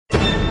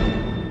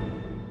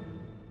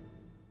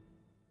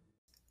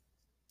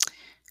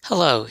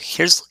Hello,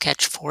 here's a look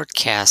at your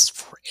forecast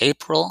for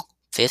April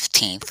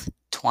 15th,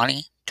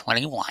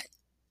 2021.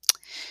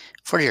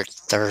 For your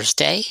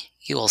Thursday,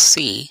 you will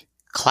see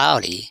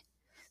cloudy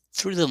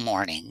through the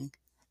morning,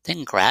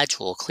 then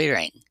gradual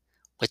clearing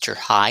with your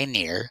high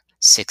near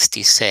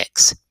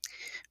 66.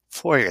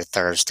 For your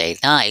Thursday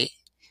night,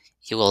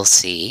 you will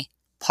see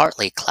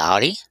partly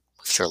cloudy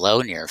with your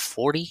low near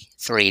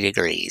 43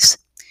 degrees.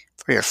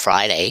 For your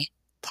Friday,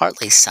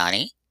 partly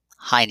sunny,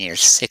 high near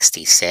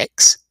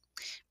 66.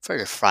 For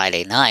your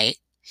Friday night,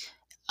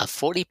 a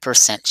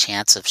 40%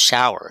 chance of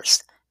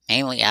showers,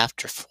 mainly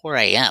after 4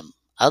 a.m.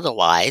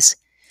 Otherwise,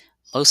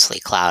 mostly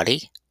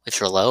cloudy with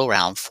your low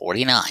around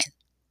 49.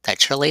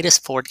 That's your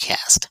latest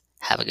forecast.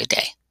 Have a good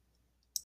day.